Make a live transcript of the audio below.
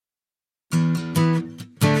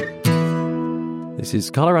This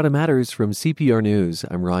is Colorado Matters from CPR News.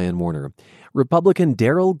 I'm Ryan Warner. Republican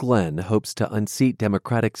Daryl Glenn hopes to unseat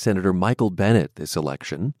Democratic Senator Michael Bennet this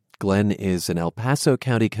election. Glenn is an El Paso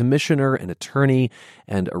County commissioner, an attorney,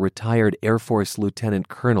 and a retired Air Force lieutenant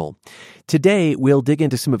colonel. Today, we'll dig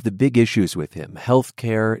into some of the big issues with him: health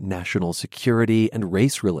care, national security, and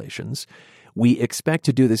race relations. We expect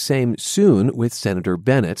to do the same soon with Senator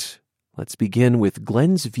Bennet. Let's begin with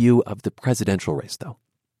Glenn's view of the presidential race, though.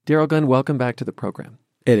 Daryl Glenn, welcome back to the program.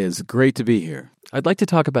 It is great to be here. I'd like to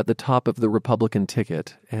talk about the top of the Republican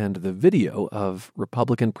ticket and the video of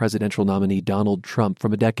Republican presidential nominee Donald Trump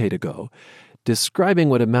from a decade ago, describing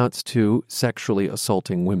what amounts to sexually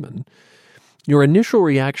assaulting women. Your initial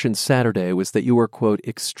reaction Saturday was that you were, quote,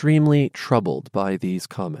 extremely troubled by these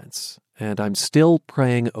comments, and I'm still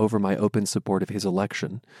praying over my open support of his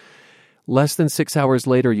election. Less than 6 hours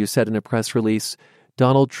later, you said in a press release,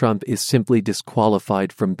 Donald Trump is simply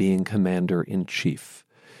disqualified from being commander-in-chief.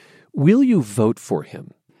 Will you vote for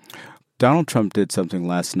him? Donald Trump did something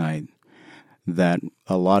last night that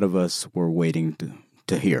a lot of us were waiting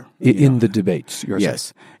to hear. In the debates, you're saying?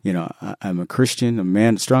 Yes. I'm a Christian,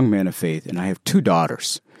 a strong man of faith, and I have 2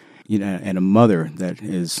 daughters, and a mother that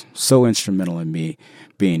is so instrumental in me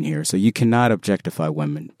being here. So you cannot objectify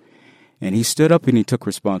women. And he stood up and he took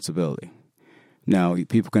responsibility. Now,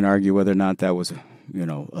 people can argue whether or not that was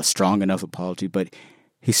a strong enough apology, but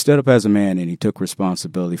he stood up as a man and he took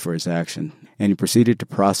responsibility for his action. And he proceeded to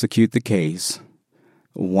prosecute the case,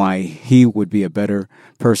 why he would be a better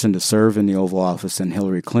person to serve in the Oval Office than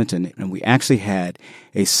Hillary Clinton. And we actually had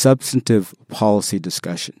a substantive policy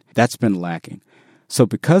discussion. That's been lacking. So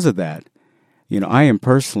because of that, I am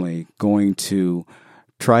personally going to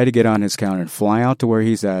try to get on his calendar and fly out to where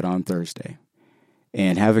he's at on Thursday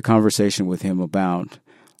and have a conversation with him about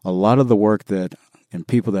a lot of the work and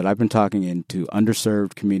people that I've been talking into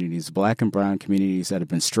underserved communities, black and brown communities that have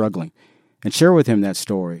been struggling, and share with him that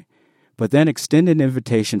story, but then extend an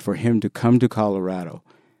invitation for him to come to Colorado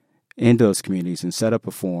in those communities and set up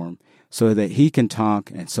a forum so that he can talk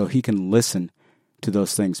and so he can listen to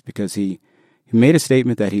those things, because he made a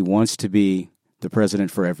statement that he wants to be the president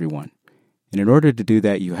for everyone. And in order to do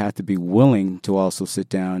that, you have to be willing to also sit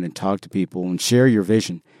down and talk to people and share your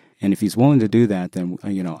vision. And if he's willing to do that, then,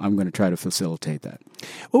 I'm going to try to facilitate that.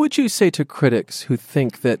 What would you say to critics who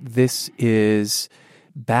think that this is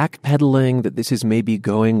backpedaling, that this is maybe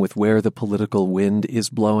going with where the political wind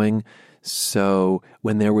is blowing? So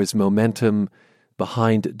when there was momentum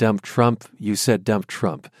behind dump Trump, you said dump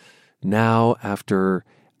Trump. Now, after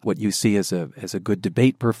what you see as a good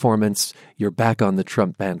debate performance, you're back on the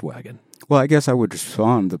Trump bandwagon. Well, I guess I would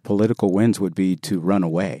respond, the political winds would be to run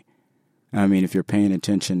away. I mean, if you're paying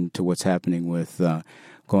attention to what's happening with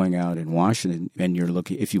going out in Washington and you're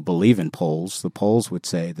looking, if you believe in polls, the polls would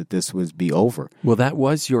say that this would be over. Well, that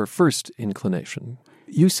was your first inclination.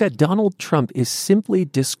 You said Donald Trump is simply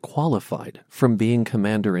disqualified from being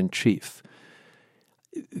commander-in-chief.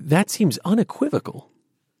 That seems unequivocal.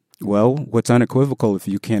 Well, what's unequivocal if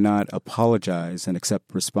you cannot apologize and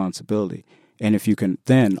accept responsibility? And if you can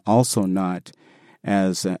then also not,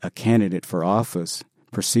 as a candidate for office,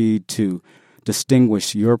 proceed to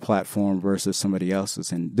distinguish your platform versus somebody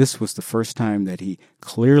else's. And this was the first time that he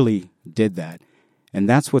clearly did that. And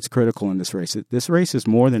that's what's critical in this race. This race is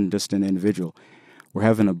more than just an individual. We're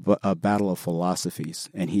having a battle of philosophies,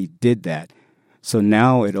 and he did that. So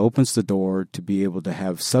now it opens the door to be able to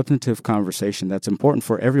have substantive conversation that's important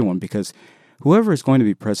for everyone, because whoever is going to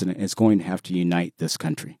be president is going to have to unite this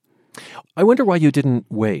country. I wonder why you didn't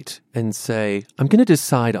wait and say, I'm going to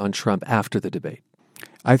decide on Trump after the debate.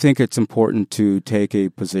 I think it's important to take a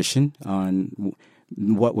position on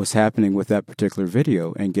what was happening with that particular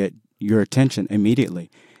video and get your attention immediately.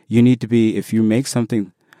 You need to be, if you make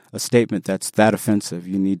something, a statement that's that offensive,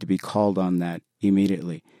 you need to be called on that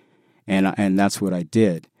immediately. And that's what I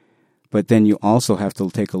did. But then you also have to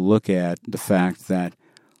take a look at the fact that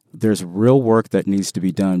there's real work that needs to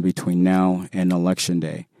be done between now and Election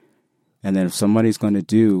Day. And then if somebody's going to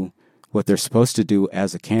do what they're supposed to do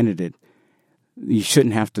as a candidate, you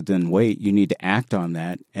shouldn't have to then wait. You need to act on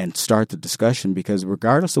that and start the discussion, because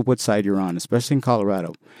regardless of what side you're on, especially in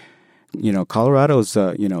Colorado, Colorado's,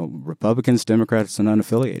 Republicans, Democrats, and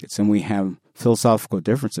unaffiliated, and we have philosophical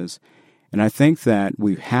differences. And I think that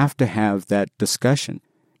we have to have that discussion.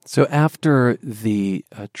 So after the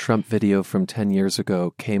Trump video from 10 years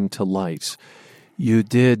ago came to light, you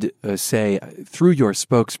did say through your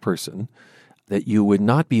spokesperson that you would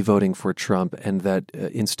not be voting for Trump and that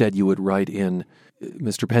instead you would write in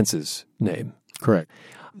Mr. Pence's name. Correct.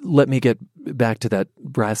 Let me get back to that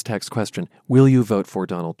brass tacks question. Will you vote for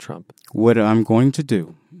Donald Trump? What I'm going to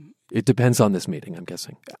do It depends on this meeting, I'm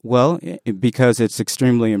guessing. Well, because it's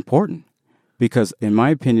extremely important. Because, in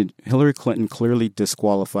my opinion, Hillary Clinton clearly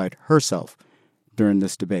disqualified herself during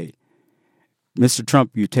this debate. Mr.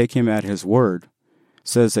 Trump, you take him at his word,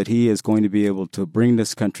 says that he is going to be able to bring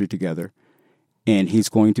this country together, and he's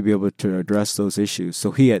going to be able to address those issues.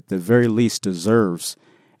 So he, at the very least, deserves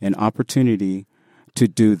an opportunity to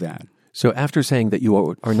do that. So after saying that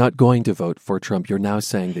you are not going to vote for Trump, you're now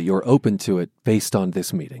saying that you're open to it based on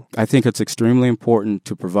this meeting. I think it's extremely important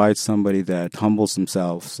to provide somebody that humbles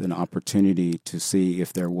themselves an opportunity to see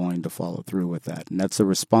if they're willing to follow through with that. And that's a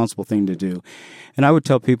responsible thing to do. And I would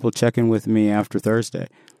tell people, check in with me after Thursday.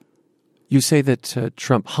 You say that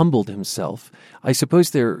Trump humbled himself. I suppose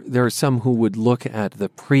there are some who would look at the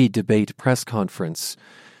pre-debate press conference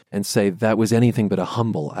and say that was anything but a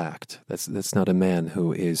humble act. That's not a man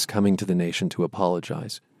who is coming to the nation to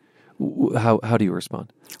apologize. How do you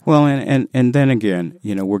respond? Well, and then again,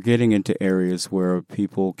 we're getting into areas where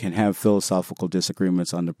people can have philosophical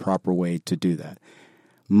disagreements on the proper way to do that.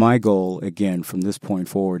 My goal, again, from this point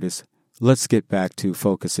forward is let's get back to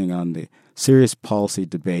focusing on the serious policy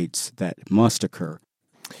debates that must occur.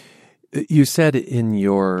 You said in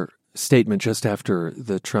your statement just after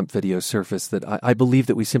the Trump video surfaced that I believe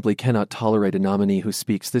that we simply cannot tolerate a nominee who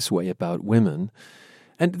speaks this way about women.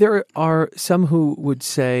 And there are some who would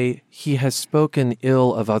say he has spoken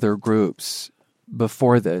ill of other groups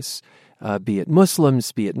before this, be it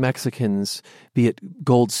Muslims, be it Mexicans, be it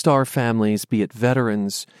Gold Star families, be it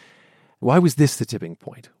veterans. Why was this the tipping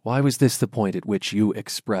point? Why was this the point at which you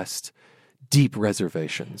expressed deep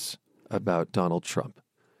reservations about Donald Trump?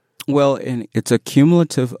 Well, and it's a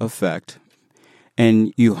cumulative effect,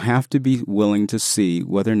 and you have to be willing to see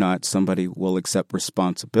whether or not somebody will accept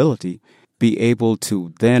responsibility, be able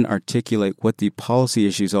to then articulate what the policy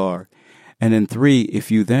issues are, and then 3,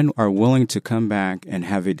 if you then are willing to come back and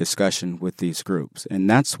have a discussion with these groups. And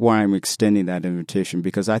that's why I'm extending that invitation,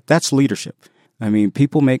 because that's leadership. I mean,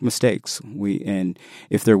 people make mistakes. And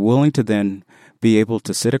if they're willing to then be able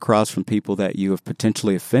to sit across from people that you have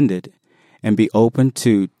potentially offended and be open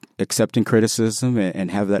to accepting criticism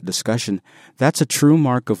and have that discussion, that's a true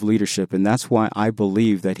mark of leadership. And that's why I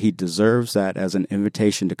believe that he deserves that as an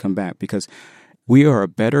invitation to come back, because we are a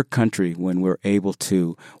better country when we're able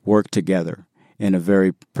to work together in a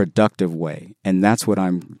very productive way. And that's what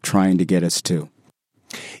I'm trying to get us to.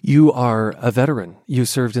 You are a veteran. You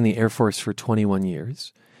served in the Air Force for 21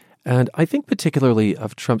 years. And I think particularly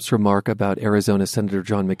of Trump's remark about Arizona Senator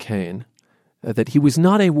John McCain, that he was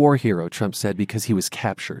not a war hero, Trump said, because he was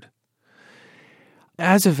captured.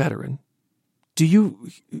 As a veteran, do you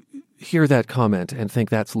hear that comment and think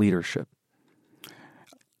that's leadership?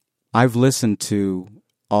 I've listened to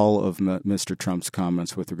all of Mr. Trump's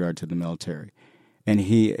comments with regard to the military, and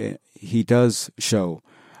he does show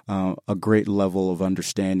a great level of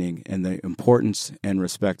understanding and the importance and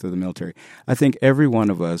respect of the military. I think every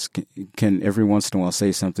one of us can every once in a while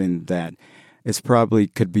say something that is probably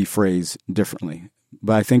could be phrased differently.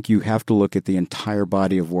 But I think you have to look at the entire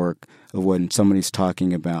body of work of when somebody's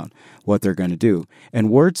talking about what they're going to do.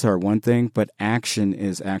 And words are one thing, but action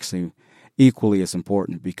is actually equally as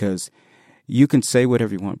important, because you can say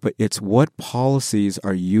whatever you want, but it's what policies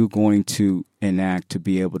are you going to enact to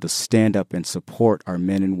be able to stand up and support our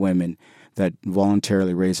men and women that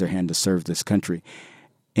voluntarily raise their hand to serve this country.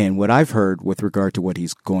 And what I've heard with regard to what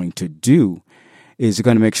he's going to do is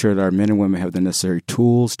going to make sure that our men and women have the necessary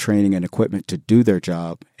tools, training, and equipment to do their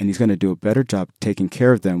job. And he's going to do a better job taking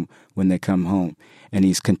care of them when they come home. And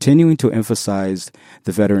he's continuing to emphasize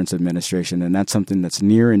the Veterans Administration, and that's something that's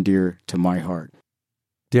near and dear to my heart.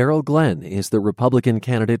 Darrell Glenn is the Republican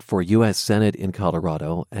candidate for U.S. Senate in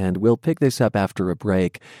Colorado, and we'll pick this up after a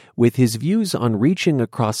break with his views on reaching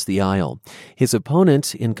across the aisle. His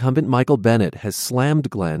opponent, incumbent Michael Bennet, has slammed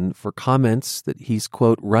Glenn for comments that he's,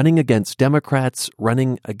 quote, running against Democrats,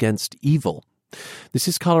 running against evil. This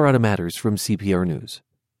is Colorado Matters from CPR News.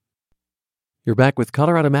 You're back with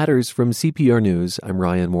Colorado Matters from CPR News. I'm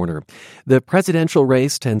Ryan Warner. The presidential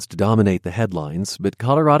race tends to dominate the headlines, but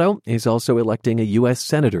Colorado is also electing a U.S.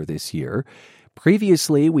 Senator this year.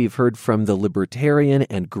 Previously, we've heard from the Libertarian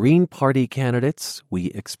and Green Party candidates.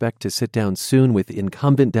 We expect to sit down soon with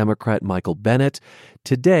incumbent Democrat Michael Bennet.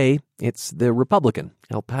 Today, it's the Republican,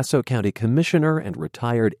 El Paso County Commissioner and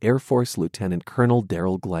retired Air Force Lieutenant Colonel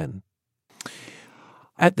Darrell Glenn.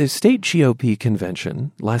 At the state GOP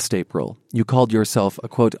convention last April, you called yourself a,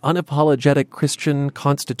 quote, unapologetic Christian,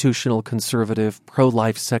 constitutional, conservative,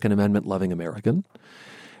 pro-life, Second Amendment-loving American.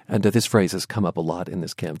 And this phrase has come up a lot in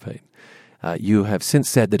this campaign. You have since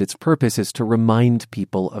said that its purpose is to remind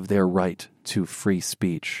people of their right to free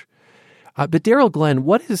speech. But Daryl Glenn,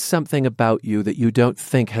 what is something about you that you don't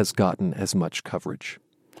think has gotten as much coverage?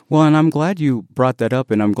 Well, and I'm glad you brought that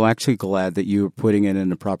up, and I'm actually glad that you're putting it in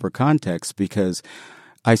the proper context, because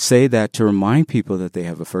I say that to remind people that they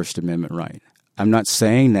have a First Amendment right. I'm not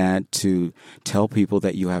saying that to tell people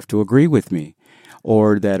that you have to agree with me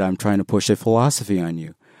or that I'm trying to push a philosophy on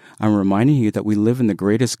you. I'm reminding you that we live in the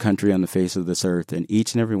greatest country on the face of this earth, and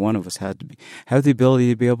each and every one of us have the ability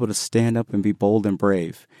to be able to stand up and be bold and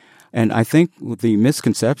brave. And I think the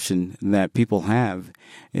misconception that people have,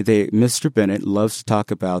 Mr. Bennet loves to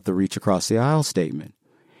talk about the reach across the aisle statement,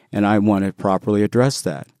 and I want to properly address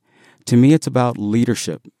that. To me, it's about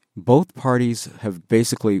leadership. Both parties have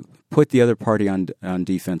basically put the other party on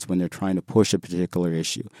defense when they're trying to push a particular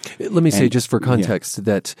issue. Let me say, just for context,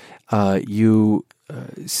 that you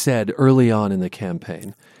said early on in the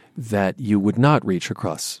campaign that you would not reach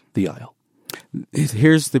across the aisle.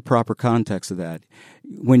 Here's the proper context of that.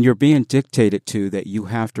 When you're being dictated to that you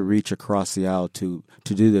have to reach across the aisle to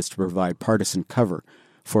do this, to provide partisan cover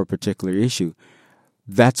for a particular issue,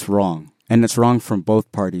 that's wrong. And it's wrong from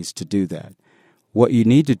both parties to do that. What you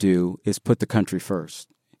need to do is put the country first.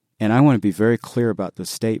 And I want to be very clear about this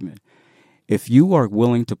statement. If you are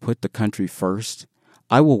willing to put the country first,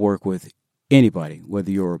 I will work with anybody,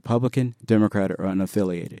 whether you're a Republican, Democrat, or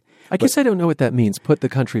unaffiliated. I guess I don't know what that means, put the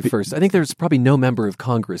country first. I think there's probably no member of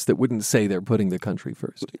Congress that wouldn't say they're putting the country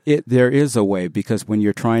first. There is a way, because when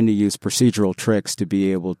you're trying to use procedural tricks to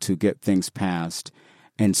be able to get things passed,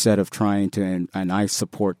 instead of trying to, and I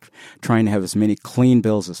support trying to have as many clean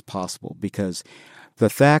bills as possible, because the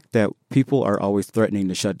fact that people are always threatening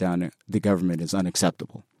to shut down the government is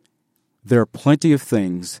unacceptable. There are plenty of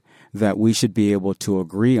things that we should be able to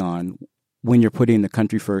agree on when you're putting the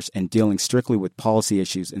country first and dealing strictly with policy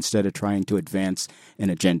issues instead of trying to advance an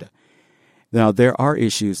agenda. Now, there are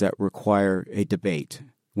issues that require a debate.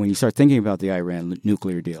 When you start thinking about the Iran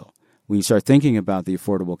nuclear deal, when you start thinking about the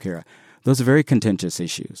Affordable Care Act, those are very contentious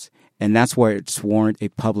issues, and that's why it's warrant a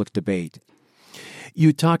public debate.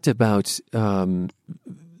 You talked about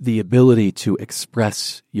the ability to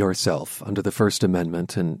express yourself under the First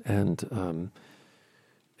Amendment and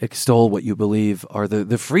extol what you believe are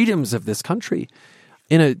the freedoms of this country.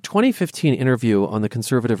 In a 2015 interview on the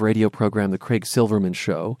conservative radio program The Craig Silverman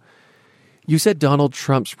Show, you said Donald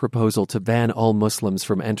Trump's proposal to ban all Muslims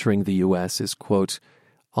from entering the U.S. is, quote,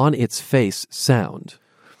 on its face sound.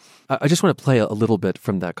 I just want to play a little bit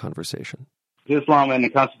from that conversation. Islam and the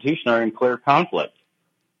Constitution are in clear conflict.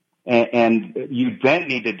 And you then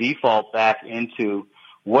need to default back into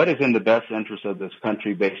what is in the best interest of this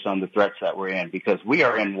country based on the threats that we're in, because we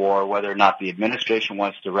are in war, whether or not the administration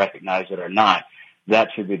wants to recognize it or not. That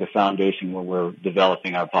should be the foundation when we're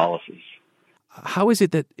developing our policies. How is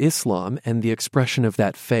it that Islam and the expression of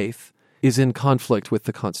that faith is in conflict with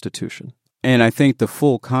the Constitution? And I think the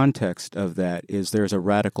full context of that is there's a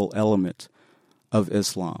radical element of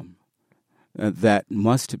Islam that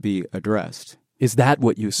must be addressed. Is that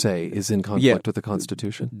what you say is in conflict with the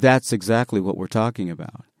Constitution? That's exactly what we're talking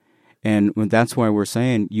about. And that's why we're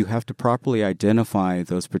saying you have to properly identify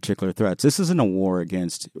those particular threats. This isn't a war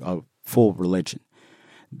against a full religion.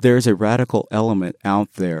 There's a radical element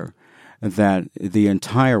out there that the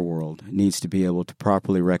entire world needs to be able to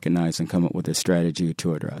properly recognize and come up with a strategy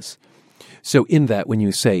to address. So in that, when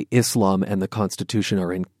you say Islam and the Constitution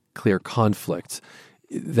are in clear conflict,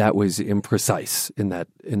 that was imprecise in that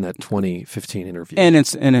 2015 interview. And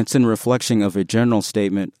it's in reflection of a general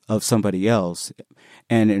statement of somebody else,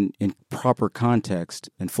 and in proper context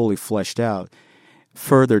and fully fleshed out.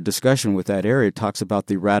 Further discussion with that area talks about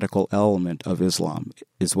the radical element of Islam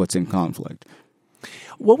is what's in conflict.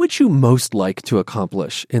 What would you most like to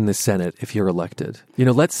accomplish in the Senate if you're elected?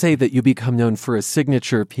 Let's say that you become known for a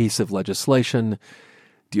signature piece of legislation,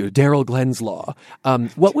 Daryl Glenn's Law.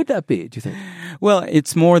 What would that be, do you think? Well,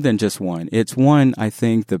 it's more than just one. It's one, I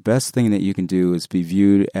think the best thing that you can do is be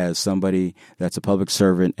viewed as somebody that's a public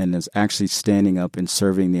servant and is actually standing up and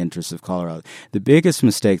serving the interests of Colorado. The biggest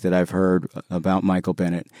mistake that I've heard about Michael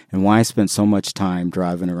Bennet and why I spent so much time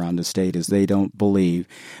driving around the state is they don't believe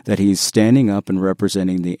that he's standing up and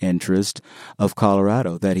representing the interest of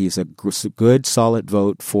Colorado, that he's a good, solid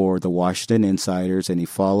vote for the Washington insiders and he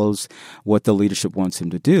follows what the leadership wants him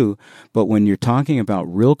to do. But when you're talking about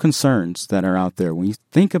real concerns that are out there, when you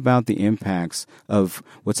think about the impacts of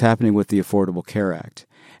what's happening with the Affordable Care Act,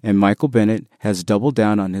 and Michael Bennet has doubled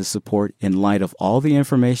down on his support in light of all the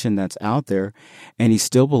information that's out there, and he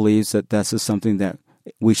still believes that this is something that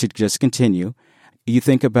we should just continue. You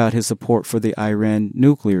think about his support for the Iran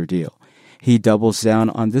nuclear deal. he doubles down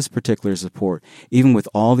on this particular support, even with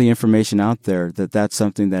all the information out there that's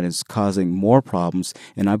something that is causing more problems,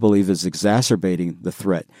 and I believe is exacerbating the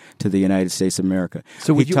threat to the United States of America.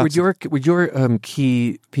 So would your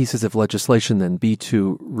key pieces of legislation then be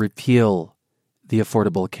to repeal the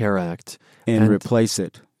Affordable Care Act and replace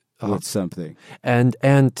it with something, and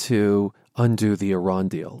to undo the Iran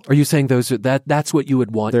deal? Are you saying that's what you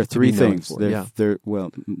would want? There are to be three known things. for?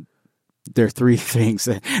 There are three things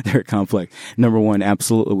that are complex. Number one,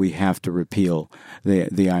 absolutely, we have to repeal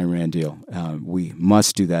the Iran deal. We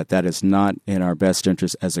must do that. That is not in our best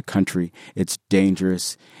interest as a country. It's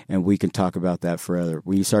dangerous, and we can talk about that forever.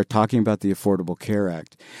 When you start talking about the Affordable Care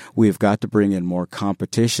Act, we've got to bring in more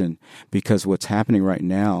competition, because what's happening right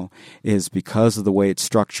now is because of the way it's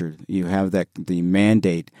structured, you have the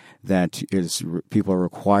mandate that is people are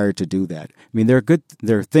required to do that. I mean, there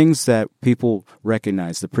are things that people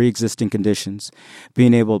recognize, the pre-existing conditions,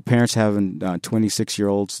 parents having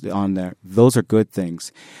 26-year-olds on there, those are good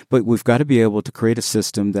things. But we've got to be able to create a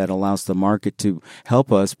system that allows the market to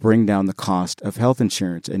help us bring down the cost of health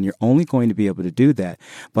insurance. And you're only going to be able to do that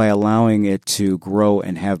by allowing it to grow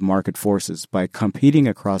and have market forces, by competing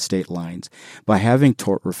across state lines, by having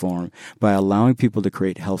tort reform, by allowing people to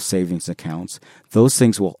create health savings accounts. Those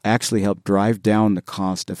things will actually help drive down the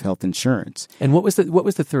cost of health insurance. And what was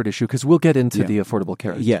the third issue? Because we'll get into the Affordable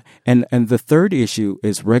Care Act. Yeah, and the third issue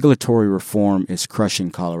is regulatory reform is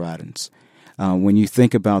crushing Coloradans. When you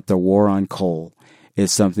think about the war on coal,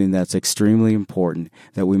 is something that's extremely important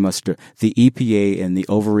that we must do. The EPA and the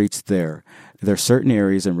overreach there are certain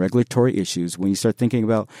areas and regulatory issues. When you start thinking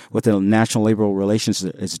about what the National Labor Relations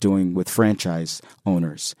is doing with franchise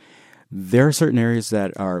owners, there are certain areas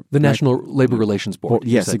that are... The National Labor Relations Board.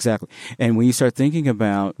 Yes, exactly. And when you start thinking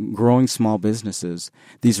about growing small businesses,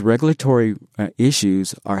 these regulatory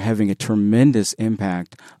issues are having a tremendous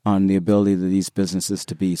impact on the ability of these businesses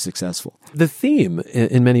to be successful. The theme,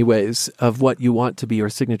 in many ways, of what you want to be your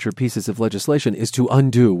signature pieces of legislation is to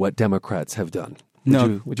undo what Democrats have done.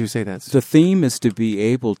 Would you say that's... The theme is to be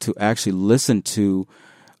able to actually listen to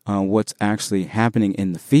what's actually happening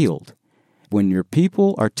in the field. When your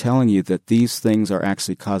people are telling you that these things are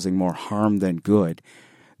actually causing more harm than good,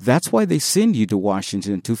 that's why they send you to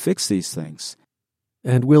Washington to fix these things.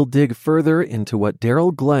 And we'll dig further into what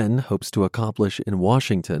Darrell Glenn hopes to accomplish in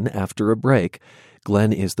Washington after a break.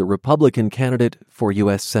 Glenn is the Republican candidate for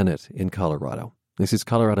U.S. Senate in Colorado. This is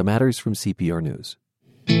Colorado Matters from CPR News.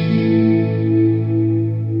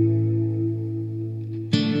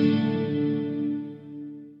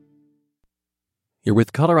 You're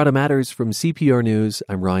with Colorado Matters from CPR News.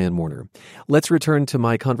 I'm Ryan Warner. Let's return to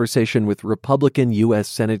my conversation with Republican U.S.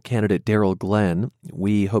 Senate candidate Darrell Glenn.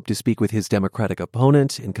 We hope to speak with his Democratic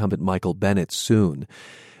opponent, incumbent Michael Bennet, soon.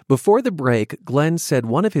 Before the break, Glenn said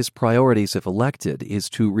one of his priorities, if elected,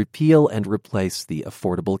 is to repeal and replace the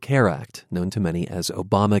Affordable Care Act, known to many as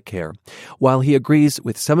Obamacare. While he agrees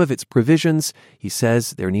with some of its provisions, he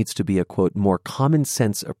says there needs to be a, quote, more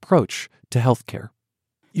common-sense approach to health care.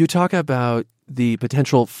 You talk about the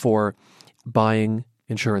potential for buying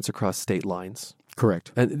insurance across state lines.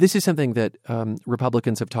 Correct. And this is something that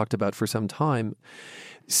Republicans have talked about for some time.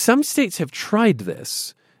 Some states have tried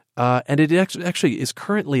this, and it actually is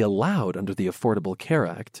currently allowed under the Affordable Care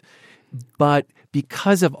Act. But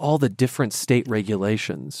because of all the different state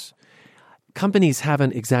regulations, companies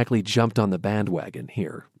haven't exactly jumped on the bandwagon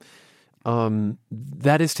here.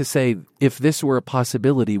 That is to say, if this were a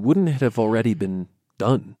possibility, wouldn't it have already been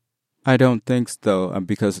done? I don't think so,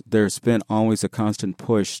 because there's been always a constant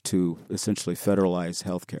push to essentially federalize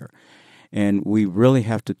healthcare. And we really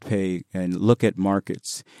have to pay and look at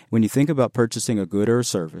markets. When you think about purchasing a good or a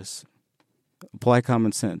service, apply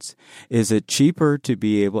common sense. Is it cheaper to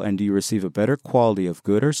be able, and do you receive a better quality of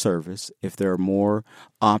good or service if there are more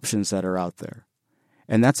options that are out there?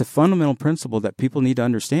 And that's a fundamental principle that people need to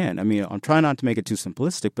understand. I mean, I'm trying not to make it too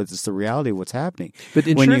simplistic, but it's the reality of what's happening. But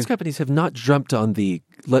insurance companies have not jumped on the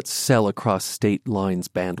let's sell across state lines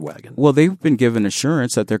bandwagon. Well, they've been given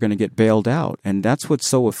assurance that they're going to get bailed out. And that's what's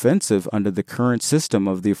so offensive under the current system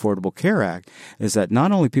of the Affordable Care Act, is that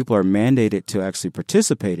not only people are mandated to actually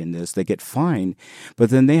participate in this, they get fined, but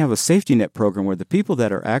then they have a safety net program where the people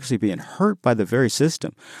that are actually being hurt by the very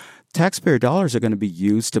system, taxpayer dollars are going to be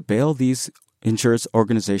used to bail these insurance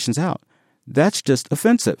organizations out. That's just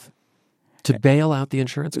offensive. To bail out the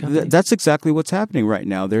insurance companies? That's exactly what's happening right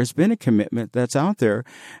now. There's been a commitment that's out there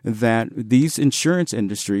that these insurance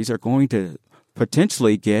industries are going to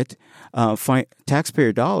potentially get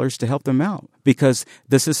taxpayer dollars to help them out because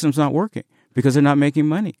the system's not working, because they're not making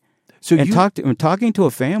money. So talking to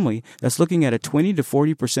a family that's looking at a 20 to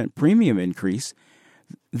 40% premium increase,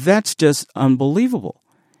 That's just unbelievable.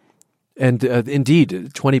 And indeed,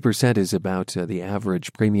 20% is about the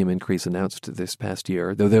average premium increase announced this past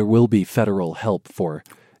year, though there will be federal help for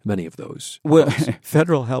many of those. Well,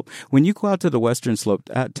 federal help. When you go out to the Western Slope,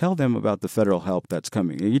 tell them about the federal help that's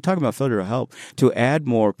coming. You're talking about federal help to add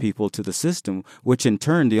more people to the system, which in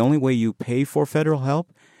turn, the only way you pay for federal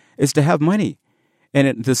help is to have money.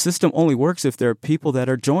 And the system only works if there are people that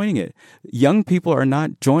are joining it. Young people are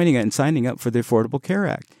not joining it and signing up for the Affordable Care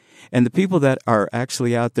Act. And the people that are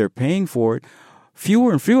actually out there paying for it,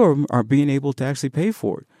 fewer and fewer are being able to actually pay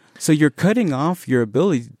for it. So you're cutting off your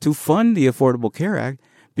ability to fund the Affordable Care Act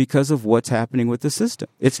because of what's happening with the system.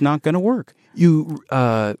 It's not going to work. You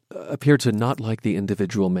appear to not like the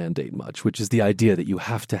individual mandate much, which is the idea that you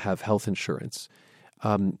have to have health insurance.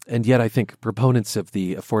 And yet I think proponents of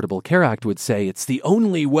the Affordable Care Act would say it's the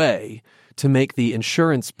only way to make the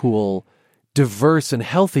insurance pool diverse and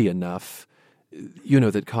healthy enough,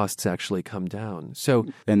 that costs actually come down.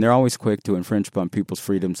 And they're always quick to infringe upon people's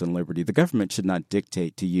freedoms and liberty. The government should not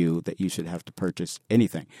dictate to you that you should have to purchase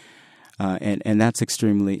anything. And that's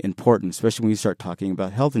extremely important, especially when you start talking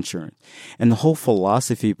about health insurance. And the whole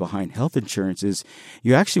philosophy behind health insurance is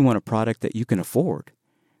you actually want a product that you can afford.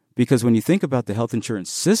 Because when you think about the health insurance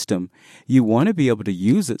system, you want to be able to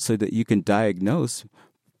use it so that you can diagnose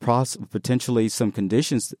potentially some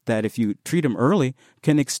conditions that if you treat them early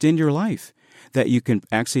can extend your life. That you can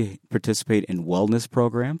actually participate in wellness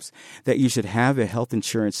programs, that you should have a health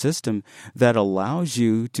insurance system that allows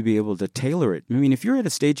you to be able to tailor it. I mean, if you're at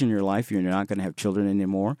a stage in your life you're not going to have children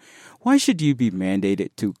anymore, why should you be mandated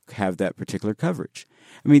to have that particular coverage?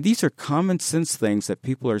 I mean, these are common sense things that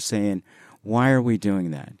people are saying, why are we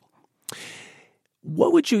doing that?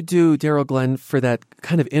 What would you do, Daryl Glenn, for that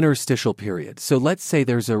kind of interstitial period? So let's say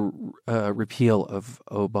there's a repeal of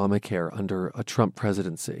Obamacare under a Trump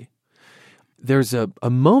presidency. There's a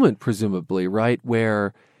moment, presumably, right,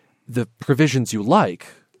 where the provisions you like,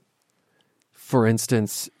 for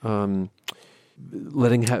instance,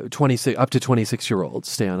 letting up to 26-year-olds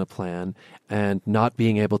stay on a plan and not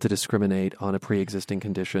being able to discriminate on a pre-existing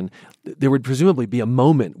condition, there would presumably be a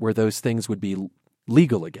moment where those things would be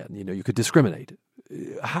legal again. You could discriminate.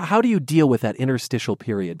 How do you deal with that interstitial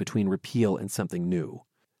period between repeal and something new?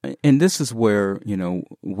 And this is where,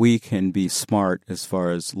 we can be smart as far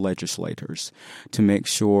as legislators to make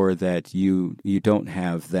sure that you don't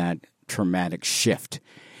have that traumatic shift.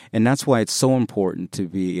 And that's why it's so important to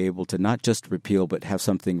be able to not just repeal, but have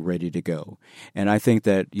something ready to go. And I think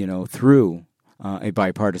that, through a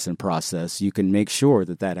bipartisan process, you can make sure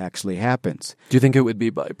that actually happens. Do you think it would be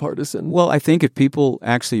bipartisan? Well, I think if people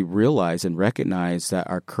actually realize and recognize that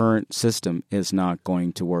our current system is not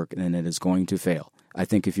going to work and it is going to fail. I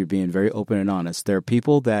think if you're being very open and honest, there are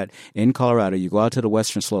people that in Colorado, you go out to the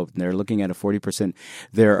Western Slope and they're looking at a 40%.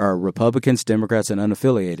 There are Republicans, Democrats, and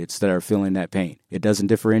unaffiliateds that are feeling that pain. It doesn't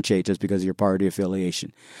differentiate just because of your party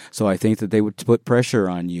affiliation. So I think that they would put pressure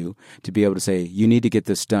on you to be able to say, you need to get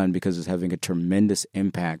this done because it's having a tremendous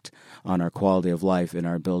impact on our quality of life and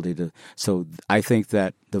our ability to. So I think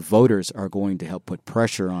that the voters are going to help put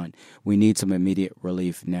pressure on. We need some immediate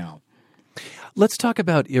relief now. Let's talk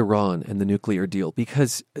about Iran and the nuclear deal,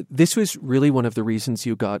 because this was really one of the reasons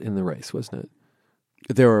you got in the race, wasn't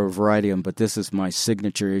it? There are a variety of them, but this is my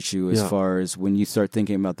signature issue as far as when you start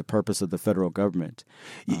thinking about the purpose of the federal government.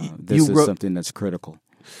 This is something that's critical.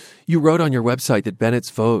 You wrote on your website that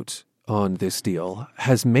Bennett's vote on this deal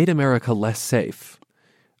has made America less safe.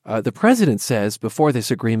 The president says before this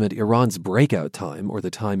agreement, Iran's breakout time, or the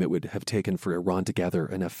time it would have taken for Iran to gather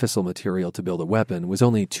enough fissile material to build a weapon, was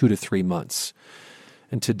only 2 to 3 months.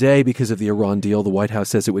 And today, because of the Iran deal, the White House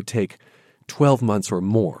says it would take 12 months or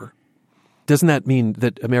more. Doesn't that mean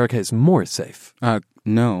that America is more safe?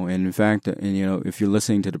 No. And in fact, if you're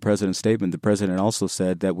listening to the president's statement, the president also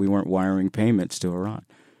said that we weren't wiring payments to Iran.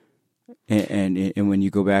 And when you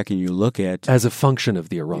go back and you look at as a function of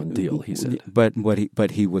the Iran deal, he said.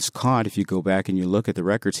 But he was caught. If you go back and you look at the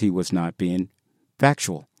records, he was not being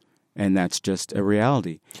factual, and that's just a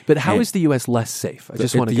reality. But how is the U.S. less safe?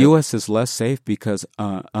 The U.S. is less safe because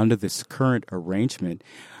under this current arrangement,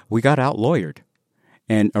 we got out-lawyered,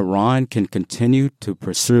 and Iran can continue to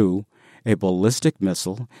pursue a ballistic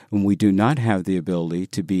missile, and we do not have the ability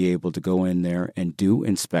to be able to go in there and do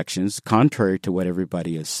inspections, contrary to what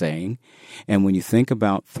everybody is saying. And when you think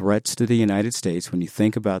about threats to the United States, when you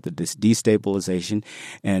think about the destabilization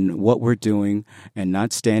and what we're doing and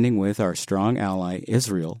not standing with our strong ally,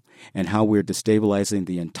 Israel, and how we're destabilizing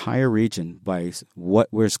the entire region by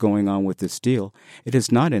what was going on with this deal, it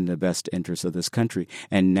is not in the best interest of this country.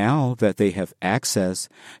 And now that they have access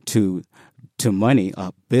to to money,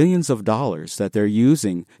 billions of dollars that they're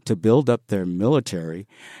using to build up their military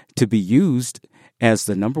to be used as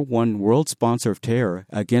the number one world sponsor of terror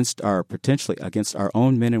potentially against our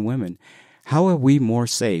own men and women. How are we more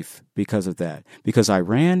safe because of that? Because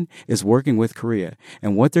Iran is working with Korea,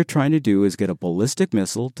 and what they're trying to do is get a ballistic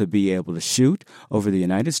missile to be able to shoot over the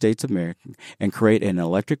United States of America and create an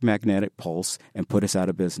electromagnetic pulse and put us out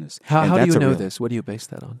of business. How do you know this? What do you base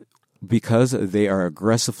that on? Because they are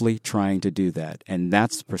aggressively trying to do that, and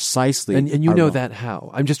that's precisely. And you know that how?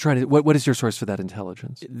 I'm just trying to. What is your source for that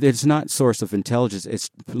intelligence? It's not source of intelligence. It's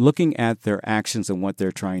looking at their actions and what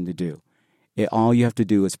they're trying to do. All you have to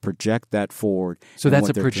do is project that forward. So that's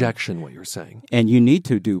a projection, what you're saying. And you need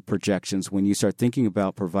to do projections when you start thinking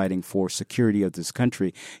about providing for security of this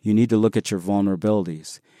country. You need to look at your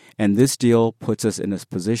vulnerabilities. And this deal puts us in a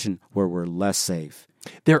position where we're less safe.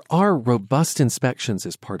 There are robust inspections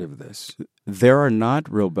as part of this. There are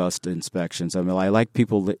not robust inspections. I mean, I like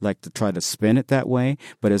people that like to try to spin it that way,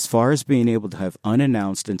 but as far as being able to have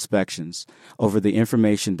unannounced inspections over the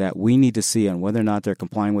information that we need to see on whether or not they're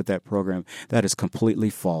complying with that program, that is completely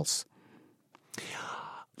false.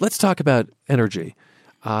 Let's talk about energy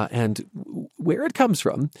and where it comes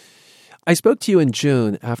from. I spoke to you in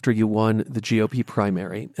June after you won the GOP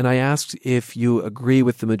primary, and I asked if you agree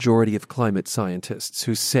with the majority of climate scientists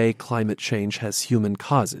who say climate change has human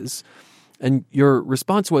causes. And your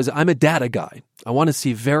response was, I'm a data guy. I want to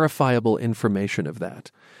see verifiable information of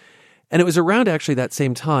that. And it was around actually that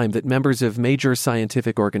same time that members of major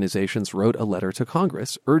scientific organizations wrote a letter to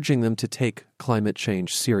Congress urging them to take climate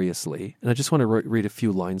change seriously. And I just want to read a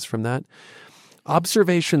few lines from that.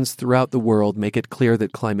 Observations throughout the world make it clear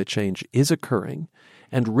that climate change is occurring,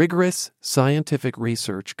 and rigorous scientific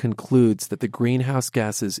research concludes that the greenhouse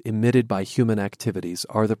gases emitted by human activities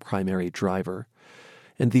are the primary driver.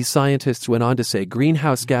 And these scientists went on to say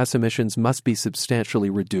greenhouse gas emissions must be substantially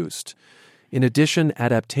reduced. In addition,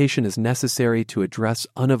 adaptation is necessary to address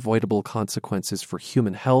unavoidable consequences for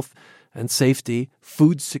human health and safety,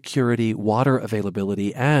 food security, water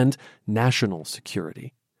availability, and national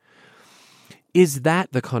security. Is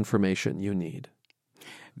that the confirmation you need?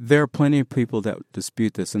 There are plenty of people that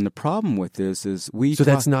dispute this, and the problem with this is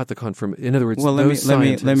that's not the confirmation. In other words, well,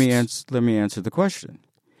 let me answer the question.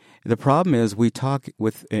 The problem is we talk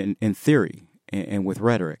in theory and with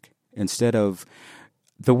rhetoric instead of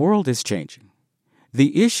the world is changing.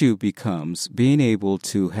 The issue becomes being able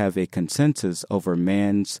to have a consensus over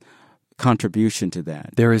man's contribution to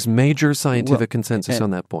that. There is major scientific consensus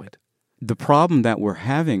on that point. The problem that we're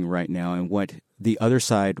having right now and what the other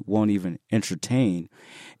side won't even entertain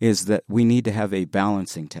is that we need to have a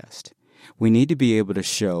balancing test. We need to be able to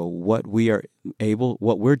show what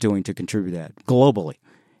we're doing to contribute that globally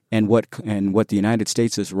and what the United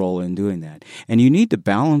States' role in doing that. And you need to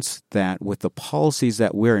balance that with the policies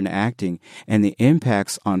that we're enacting and the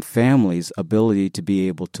impacts on families' ability to be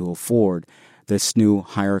able to afford this new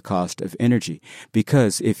higher cost of energy.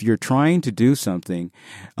 Because if you're trying to do something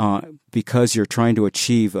because you're trying to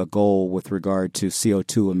achieve a goal with regard to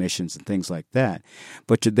CO2 emissions and things like that,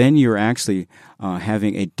 but then you're actually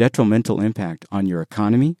having a detrimental impact on your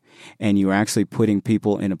economy, and you're actually putting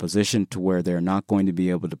people in a position to where they're not going to be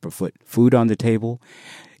able to put food on the table.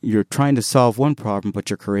 You're trying to solve one problem, but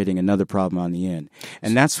you're creating another problem on the end.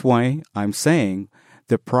 And that's why I'm saying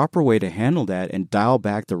the proper way to handle that and dial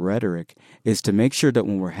back the rhetoric is to make sure that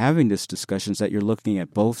when we're having these discussions that you're looking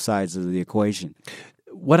at both sides of the equation.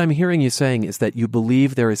 What I'm hearing you saying is that you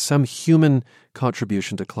believe there is some human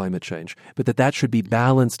contribution to climate change, but that should be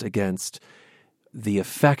balanced against the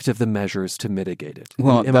effect of the measures to mitigate it.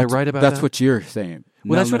 Well, am I right about that? That's what you're saying.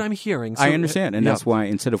 Well, that's what I'm hearing. So, I understand, and that's why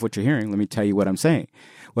instead of what you're hearing, let me tell you what I'm saying.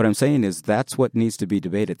 What I'm saying is that's what needs to be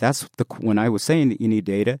debated. When I was saying that you need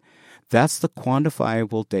data, that's the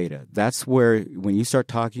quantifiable data. That's where when you start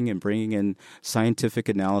talking and bringing in scientific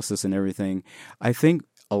analysis and everything, I think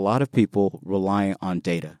a lot of people rely on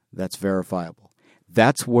data that's verifiable.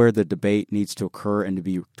 That's where the debate needs to occur and to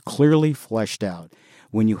be clearly fleshed out.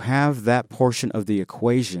 When you have that portion of the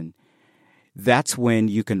equation, that's when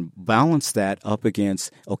you can balance that up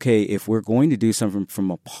against, okay, if we're going to do something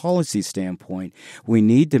from a policy standpoint, we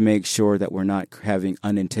need to make sure that we're not having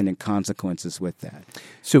unintended consequences with that.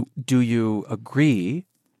 So do you agree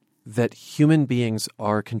that human beings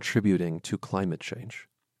are contributing to climate change?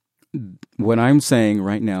 What I'm saying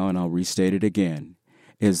right now, and I'll restate it again,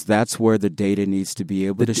 is that's where the data needs to be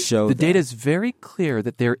able to show the data is very clear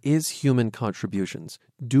that there is human contributions.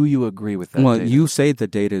 Do you agree with that? Well, data? You say the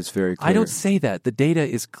data is very clear. I don't say that. The data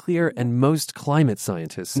is clear, and most climate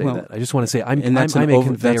scientists say that. I just want to say I'm a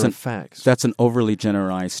conveyor of facts. That's an overly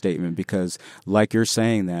generalized statement because, like you're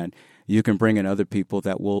saying that, You can bring in other people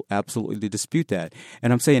that will absolutely dispute that.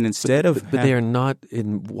 And I'm saying but they are not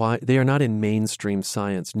in mainstream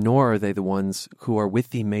science, nor are they the ones who are with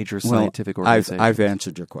the major scientific organizations. I've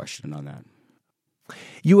answered your question on that.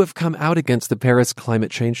 You have come out against the Paris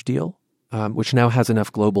climate change deal, which now has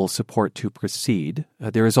enough global support to proceed.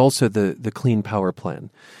 There is also the Clean Power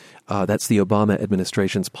Plan. That's the Obama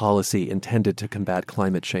administration's policy intended to combat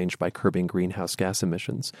climate change by curbing greenhouse gas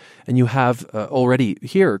emissions. And you have already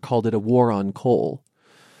here called it a war on coal.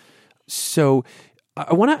 So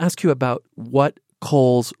I want to ask you about what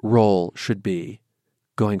coal's role should be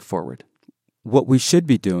going forward. What we should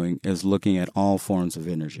be doing is looking at all forms of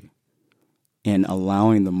energy and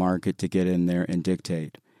allowing the market to get in there and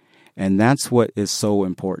dictate. And that's what is so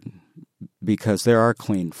important, because there are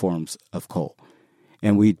clean forms of coal.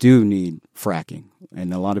 And we do need fracking.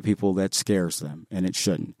 And a lot of people, that scares them, and it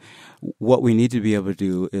shouldn't. What we need to be able to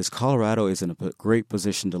do is Colorado is in a great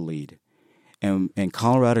position to lead. And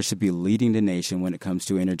Colorado should be leading the nation when it comes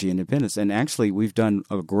to energy independence. And actually, we've done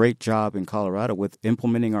a great job in Colorado with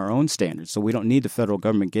implementing our own standards. So we don't need the federal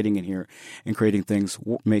government getting in here and creating things,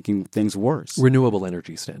 making things worse. Renewable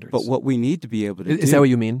energy standards. But what we need to be able to do... Is that what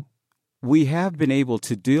you mean? We have been able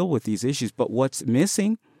to deal with these issues, but what's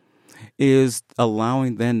missing is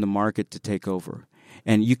allowing then the market to take over.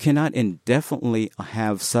 And you cannot indefinitely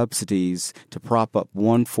have subsidies to prop up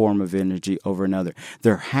one form of energy over another.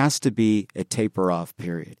 There has to be a taper-off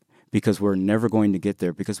period, because we're never going to get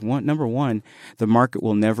there. Because number one, the market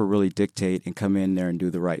will never really dictate and come in there and do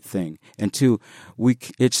the right thing. And two,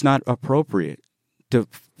 it's not appropriate to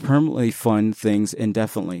permanently fund things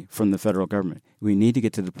indefinitely from the federal government. We need to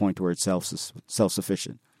get to the point where it's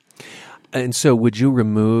self-sufficient. And so would you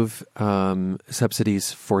remove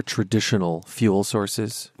subsidies for traditional fuel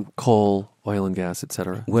sources, coal, oil and gas, et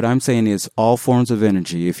cetera? What I'm saying is all forms of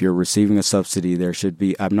energy, if you're receiving a subsidy, there should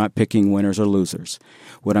be, I'm not picking winners or losers.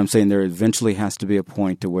 What I'm saying, there eventually has to be a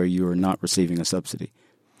point to where you are not receiving a subsidy.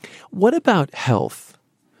 What about health?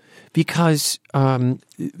 Because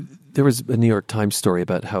there was a New York Times story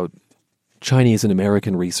about how Chinese and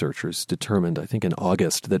American researchers determined, I think in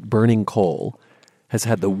August, that burning coal has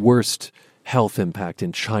had the worst health impact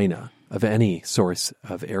in China of any source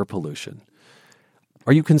of air pollution.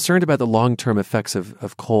 Are you concerned about the long-term effects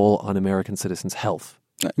of coal on American citizens' health?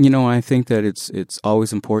 I think that it's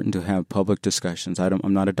always important to have public discussions.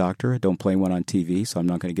 I'm not a doctor. I don't play one on TV, so I'm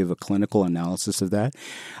not going to give a clinical analysis of that.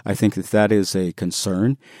 I think that is a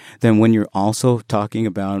concern. Then when you're also talking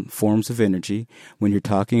about forms of energy, when you're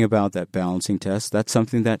talking about that balancing test, that's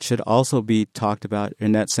something that should also be talked about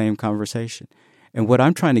in that same conversation. And what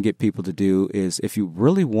I'm trying to get people to do is, if you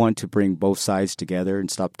really want to bring both sides together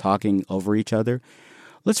and stop talking over each other,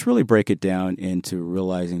 let's really break it down into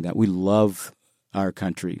realizing that we love our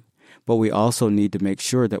country, but we also need to make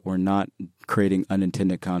sure that we're not creating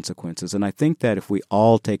unintended consequences. And I think that if we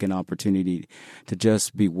all take an opportunity to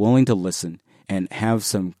just be willing to listen and have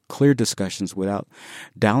some clear discussions without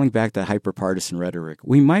dialing back that hyper-partisan rhetoric,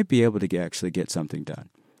 we might be able to actually get something done.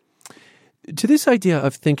 To this idea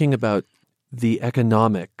of thinking about the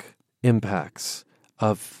economic impacts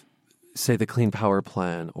of, say, the Clean Power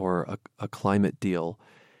Plan or a climate deal,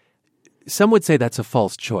 some would say that's a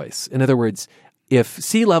false choice. In other words, if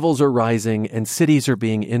sea levels are rising and cities are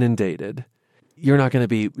being inundated, you're not going to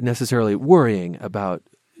be necessarily worrying about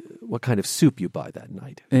what kind of soup you buy that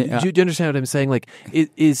night. Do you understand what I'm saying? Like,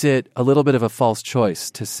 is it a little bit of a false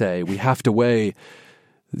choice to say we have to weigh,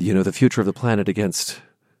 the future of the planet against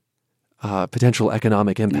potential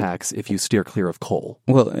economic impacts if you steer clear of coal?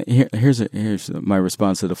 Well, here's my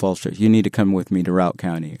response to the false choice. You need to come with me to Routt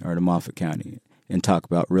County or to Moffat County and talk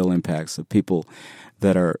about real impacts of people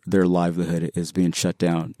that their livelihood is being shut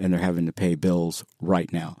down and they're having to pay bills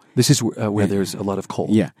right now. This is where there's a lot of coal.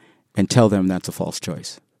 Yeah, and tell them that's a false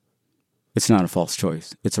choice. It's not a false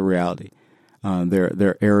choice. It's a reality. There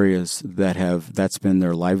are areas that's been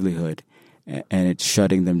their livelihood, and it's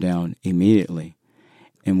shutting them down immediately.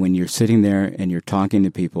 And when you're sitting there and you're talking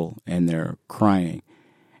to people and they're crying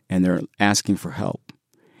and they're asking for help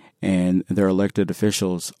and their elected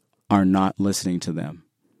officials are not listening to them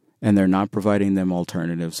and they're not providing them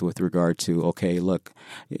alternatives with regard to, okay, look,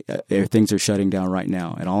 things are shutting down right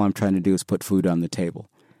now and all I'm trying to do is put food on the table.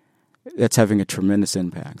 That's having a tremendous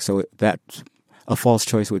impact. So that a false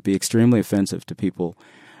choice would be extremely offensive to people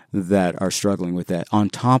that are struggling with that, on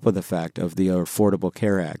top of the fact of the Affordable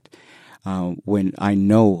Care Act. When I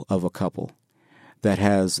know of a couple that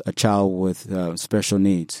has a child with special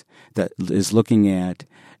needs that is looking at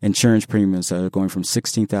insurance premiums that are going from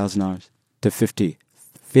 $16,000 to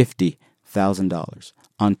 $50,000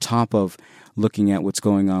 on top of looking at what's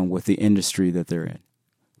going on with the industry that they're in.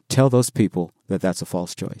 tell those people that that's a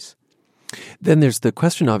false choice. Then there's the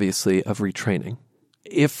question, obviously, of retraining.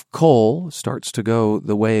 If coal starts to go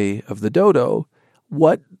the way of the dodo,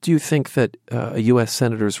 what do you think that a U.S.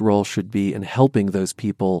 Senator's role should be in helping those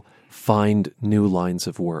people find new lines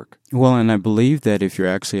of work? Well, and I believe that if you're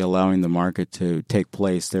actually allowing the market to take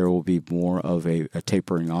place, there will be more of a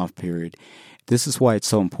tapering off period. This is why it's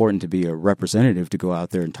so important to be a representative, to go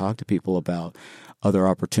out there and talk to people about other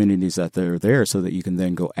opportunities that are there so that you can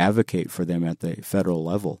then go advocate for them at the federal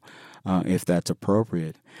level if that's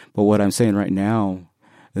appropriate. But what I'm saying right now,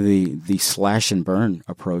 the slash and burn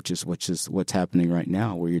approach is what's happening right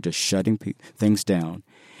now, where you're just shutting things down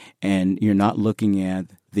and you're not looking at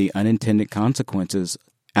the unintended consequences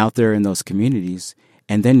out there in those communities.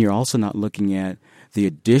 And then you're also not looking at the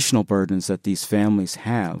additional burdens that these families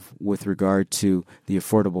have with regard to the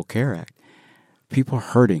Affordable Care Act. People are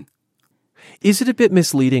hurting. Is it a bit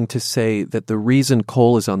misleading to say that the reason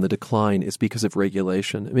coal is on the decline is because of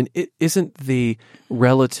regulation? I mean, isn't the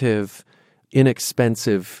relative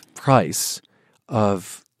inexpensive price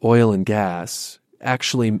of oil and gas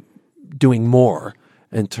actually doing more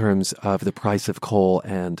in terms of the price of coal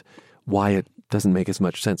and why it doesn't make as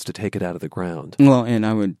much sense to take it out of the ground? Well, and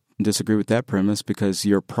I would disagree with that premise because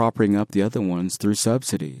you're propping up the other ones through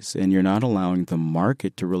subsidies and you're not allowing the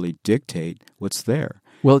market to really dictate what's there.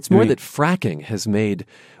 Well, it's more that fracking has made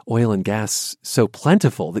oil and gas so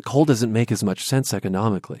plentiful that coal doesn't make as much sense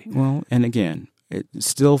economically. Well, and again, it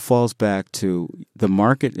still falls back to the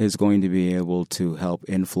market is going to be able to help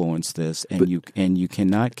influence this, and you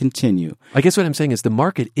cannot continue. I guess what I'm saying is the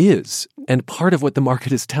market is, and part of what the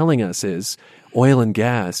market is telling us is oil and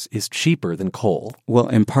gas is cheaper than coal. Well,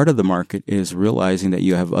 and part of the market is realizing that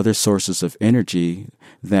you have other sources of energy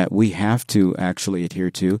that we have to actually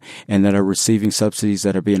adhere to and that are receiving subsidies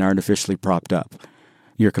that are being artificially propped up.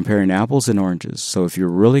 You're comparing apples and oranges. So if you're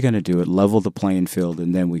really going to do it, level the playing field,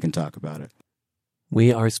 and then we can talk about it.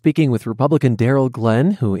 We are speaking with Republican Darrell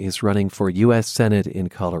Glenn, who is running for U.S. Senate in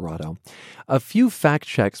Colorado. A few fact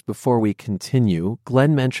checks before we continue.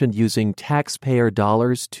 Glenn mentioned using taxpayer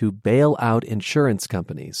dollars to bail out insurance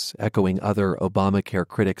companies, echoing other Obamacare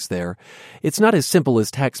critics there. It's not as simple as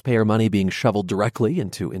taxpayer money being shoveled directly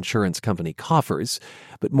into insurance company coffers,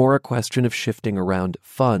 but more a question of shifting around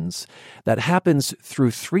funds. That happens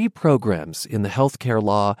through 3 programs in the healthcare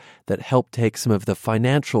law that help take some of the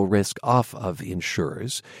financial risk off of insurers.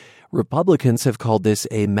 Republicans have called this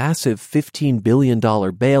a massive $15 billion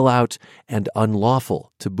bailout and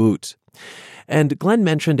unlawful to boot. And Glenn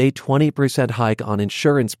mentioned a 20% hike on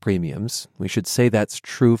insurance premiums. We should say that's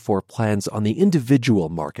true for plans on the individual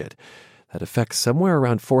market. That affects somewhere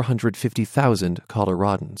around 450,000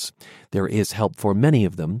 Coloradans. There is help for many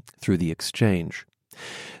of them through the exchange.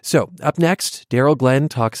 So, up next, Darrell Glenn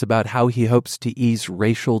talks about how he hopes to ease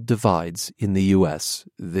racial divides in the U.S.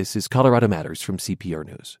 This is Colorado Matters from CPR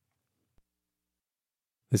News.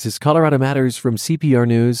 This is Colorado Matters from CPR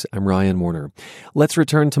News. I'm Ryan Warner. Let's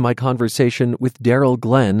return to my conversation with Darrell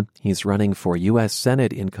Glenn. He's running for U.S.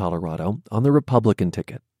 Senate in Colorado on the Republican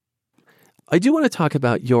ticket. I do want to talk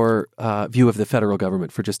about your view of the federal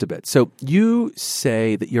government for just a bit. So you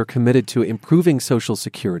say that you're committed to improving Social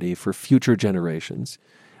Security for future generations.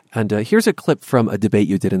 And here's a clip from a debate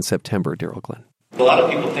you did in September, Darrell Glenn. A lot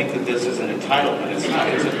of people think that this is an entitlement. It's not.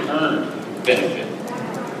 It's an earned benefit.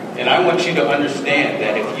 And I want you to understand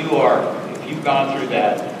that if you've gone through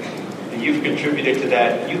that and you've contributed to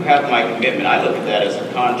that, you have my commitment. I look at that as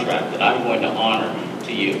a contract that I'm going to honor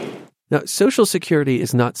to you. Now, Social Security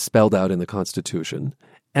is not spelled out in the Constitution.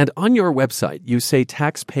 And on your website, you say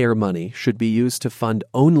taxpayer money should be used to fund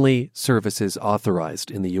only services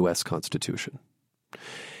authorized in the U.S. Constitution.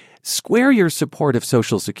 Square your support of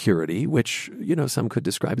Social Security, which, some could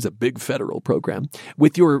describe as a big federal program,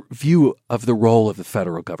 with your view of the role of the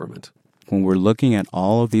federal government. When we're looking at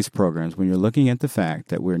all of these programs, when you're looking at the fact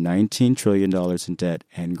that we're $19 trillion in debt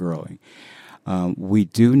and growing, we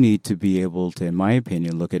do need to be able to, in my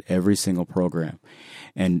opinion, look at every single program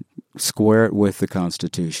and square it with the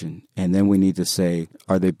Constitution. And then we need to say,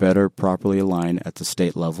 are they better properly aligned at the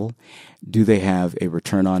state level? Do they have a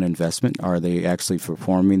return on investment? Are they actually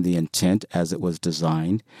performing the intent as it was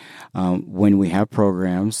designed? When we have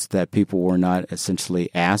programs that people were not essentially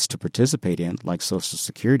asked to participate in, like Social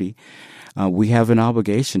Security, we have an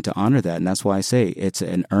obligation to honor that. And that's why I say it's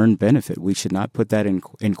an earned benefit. We should not put that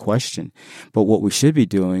in question. But what we should be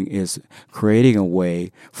doing is creating a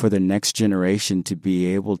way for the next generation to be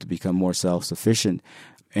able to become more self-sufficient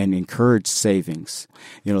and encourage savings.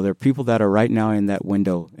 There are people that are right now in that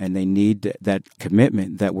window, and they need that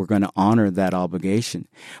commitment that we're going to honor that obligation.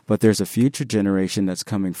 But there's a future generation that's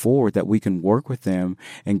coming forward that we can work with them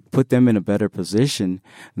and put them in a better position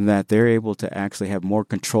that they're able to actually have more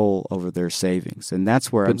control over their savings. And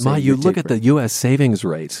that's where I'm saying... But, Ma, you look at the U.S. savings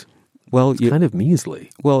rate. Well, it's kind of measly.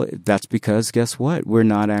 Well, that's because, guess what? We're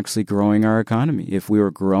not actually growing our economy. If we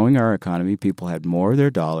were growing our economy, people had more of their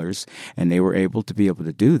dollars, and they were able to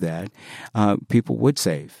do that, people would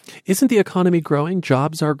save. Isn't the economy growing?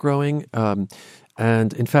 Jobs are growing.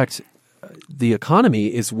 And in fact, the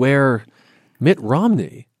economy is where Mitt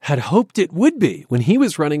Romney had hoped it would be when he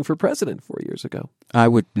was running for president 4 years ago. I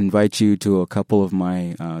would invite you to a couple of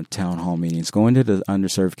my town hall meetings. Go into the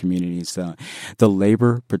underserved communities. The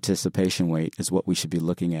labor participation rate is what we should be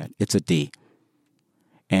looking at. It's a D.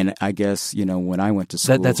 And I guess, when I went to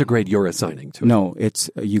school... That's a grade you're assigning to it. No,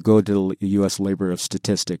 you go to the U.S. Labor of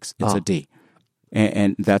Statistics. It's a D.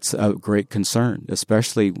 And that's a great concern,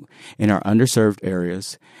 especially in our underserved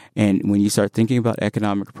areas. And when you start thinking about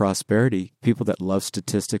economic prosperity, people that love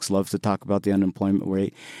statistics, love to talk about the unemployment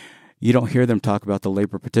rate, you don't hear them talk about the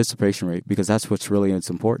labor participation rate because that's what's really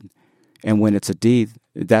important. And when it's a D,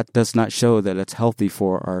 that does not show that it's healthy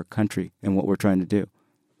for our country and what we're trying to do.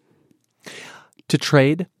 To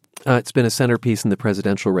trade, it's been a centerpiece in the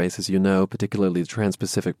presidential race, as you know, particularly the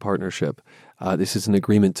Trans-Pacific Partnership. This is an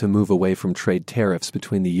agreement to move away from trade tariffs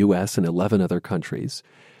between the U.S. and 11 other countries.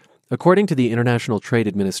 According to the International Trade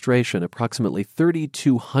Administration, approximately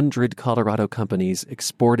 3,200 Colorado companies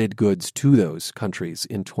exported goods to those countries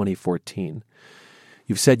in 2014.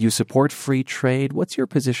 You've said you support free trade. What's your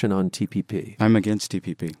position on TPP? I'm against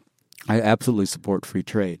TPP. I absolutely support free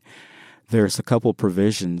trade. There's a couple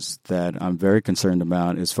provisions that I'm very concerned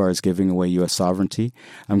about as far as giving away U.S. sovereignty.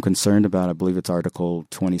 I'm concerned about, I believe it's Article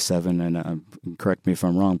 27, and correct me if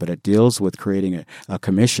I'm wrong, but it deals with creating a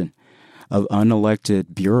commission of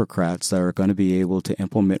unelected bureaucrats that are going to be able to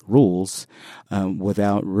implement rules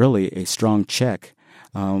without really a strong check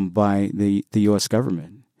by the U.S.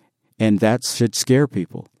 government. And that should scare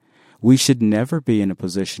people. We should never be in a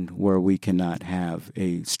position where we cannot have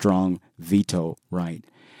a strong veto right.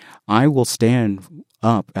 I will stand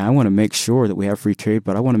up. I want to make sure that we have free trade,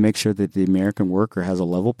 but I want to make sure that the American worker has a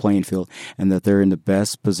level playing field and that they're in the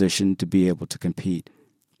best position to be able to compete.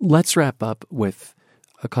 Let's wrap up with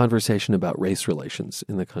a conversation about race relations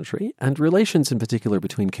in the country and relations in particular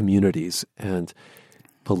between communities and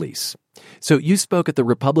police. So you spoke at the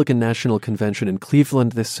Republican National Convention in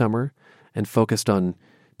Cleveland this summer and focused on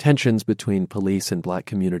tensions between police and black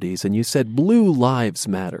communities, and you said blue lives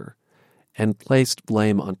matter and placed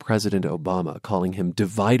blame on President Obama, calling him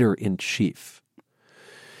divider-in-chief.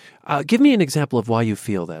 Give me an example of why you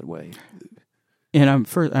feel that way. And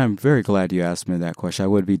I'm very glad you asked me that question. I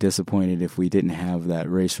would be disappointed if we didn't have that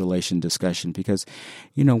race relation discussion because,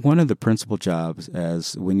 one of the principal jobs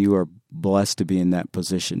as when you are blessed to be in that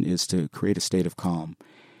position is to create a state of calm.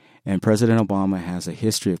 And President Obama has a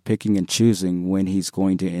history of picking and choosing when he's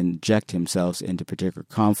going to inject himself into particular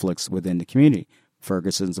conflicts within the community.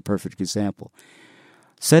 Ferguson's a perfect example.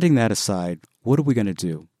 Setting that aside, what are we going to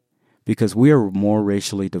do? Because we are more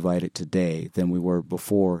racially divided today than we were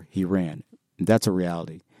before he ran. That's a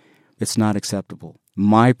reality. It's not acceptable.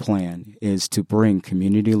 My plan is to bring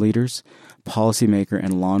community leaders, policymaker,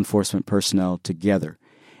 and law enforcement personnel together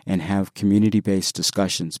and have community-based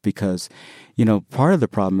discussions because, part of the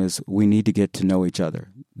problem is we need to get to know each other.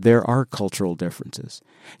 There are cultural differences.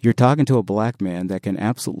 You're talking to a black man that can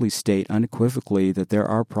absolutely state unequivocally that there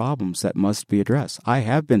are problems that must be addressed. I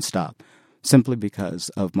have been stopped simply because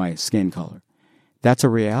of my skin color. That's a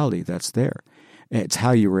reality that's there. It's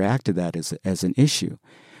how you react to that as an issue.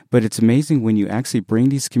 But it's amazing when you actually bring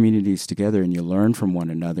these communities together and you learn from one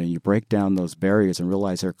another and you break down those barriers and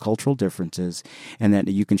realize there are cultural differences and that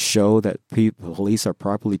you can show that police are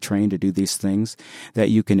properly trained to do these things, that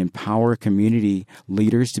you can empower community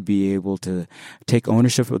leaders to be able to take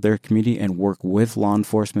ownership of their community and work with law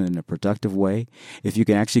enforcement in a productive way. If you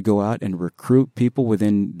can actually go out and recruit people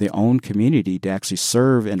within their own community to actually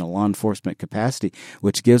serve in a law enforcement capacity,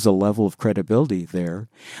 which gives a level of credibility there,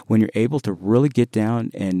 when you're able to really get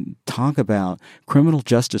down and talk about criminal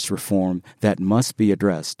justice reform that must be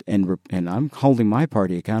addressed. And I'm holding my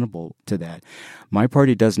party accountable to that. My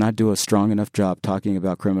party does not do a strong enough job talking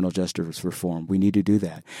about criminal justice reform. We need to do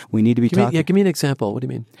that. We need to be talking. Give me an example. What do you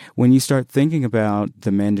mean? When you start thinking about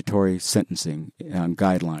the mandatory sentencing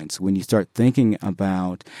guidelines, when you start thinking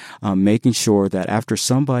about making sure that after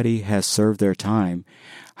somebody has served their time,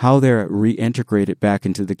 how they're reintegrated back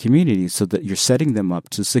into the community so that you're setting them up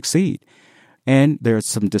to succeed. And there's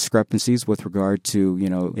some discrepancies with regard to,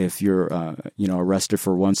 if you're, arrested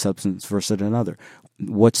for one substance versus another.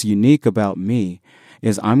 What's unique about me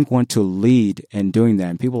is I'm going to lead in doing that.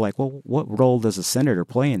 And people are like, well, what role does a senator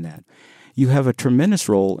play in that? You have a tremendous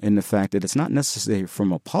role in the fact that it's not necessarily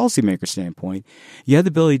from a policymaker standpoint. You have the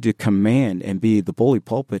ability to command and be the bully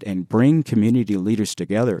pulpit and bring community leaders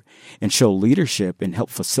together and show leadership and help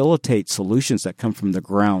facilitate solutions that come from the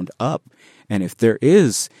ground up. And if there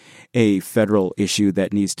is a federal issue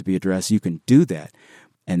that needs to be addressed, you can do that.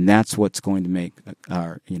 And that's what's going to make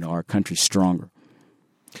our country stronger.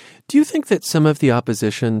 Do you think that some of the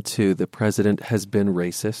opposition to the president has been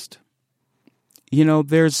racist?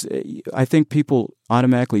 I think people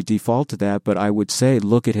automatically default to that, but I would say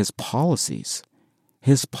look at his policies.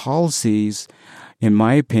 His policies, in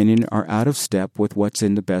my opinion, are out of step with what's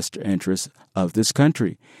in the best interest of this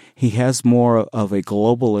country. He has more of a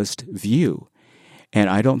globalist view, and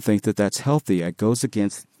I don't think that that's healthy. It goes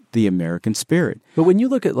against the American spirit. But when you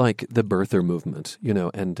look at the birther movement,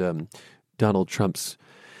 and Donald Trump's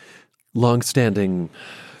longstanding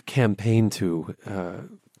campaign to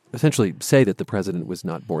essentially say that the president was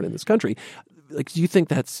not born in this country, do you think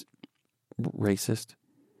that's racist?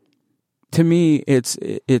 To me, it's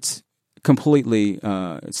completely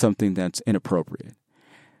something that's inappropriate.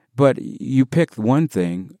 But you pick one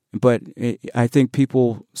thing, but I think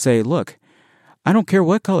people say, look, I don't care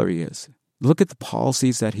what color he is. Look at the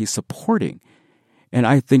policies that he's supporting. And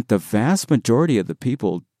I think the vast majority of the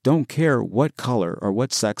people don't care what color or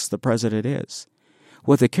what sex the president is.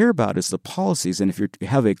 What they care about is the policies. And if you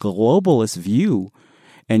have a globalist view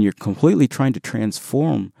and you're completely trying to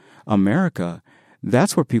transform America,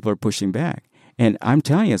 that's where people are pushing back. And I'm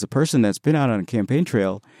telling you, as a person that's been out on a campaign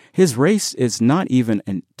trail, his race is not even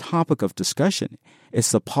a topic of discussion.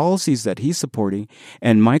 It's the policies that he's supporting,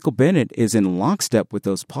 and Michael Bennet is in lockstep with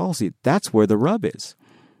those policies. That's where the rub is.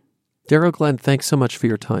 Darrell Glenn, thanks so much for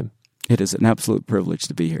your time. It is an absolute privilege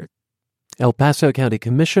to be here. El Paso County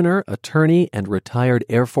Commissioner, attorney, and retired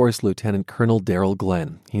Air Force Lieutenant Colonel Darrell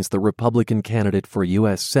Glenn. He's the Republican candidate for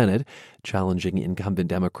U.S. Senate, challenging incumbent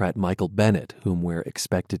Democrat Michael Bennet, whom we're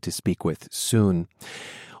expected to speak with soon.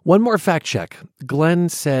 One more fact check. Glenn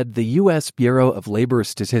said the U.S. Bureau of Labor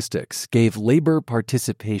Statistics gave labor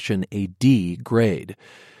participation a D grade.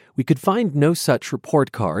 We could find no such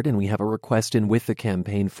report card, and we have a request in with the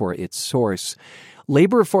campaign for its source.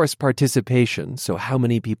 Labor force participation, so how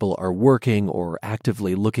many people are working or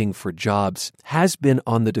actively looking for jobs, has been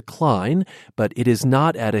on the decline, but it is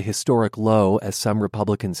not at a historic low, as some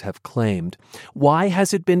Republicans have claimed. Why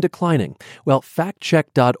has it been declining? Well,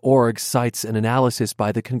 factcheck.org cites an analysis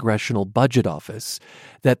by the Congressional Budget Office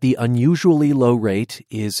that the unusually low rate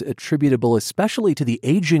is attributable especially to the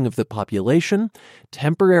aging of the population,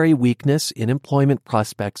 temporary weakness in employment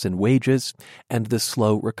prospects and wages, and the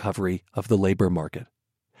slow recovery of the labor market.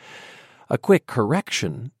 A quick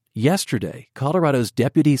correction. Yesterday, Colorado's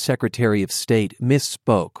Deputy Secretary of State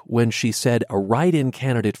misspoke when she said a write-in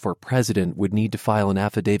candidate for president would need to file an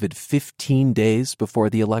affidavit 15 days before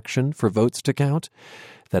the election for votes to count.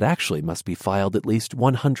 That actually must be filed at least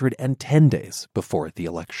 110 days before the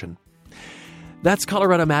election. That's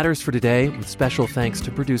Colorado Matters for today, with special thanks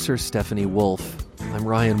to producer Stephanie Wolf. I'm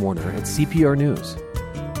Ryan Warner at CPR News.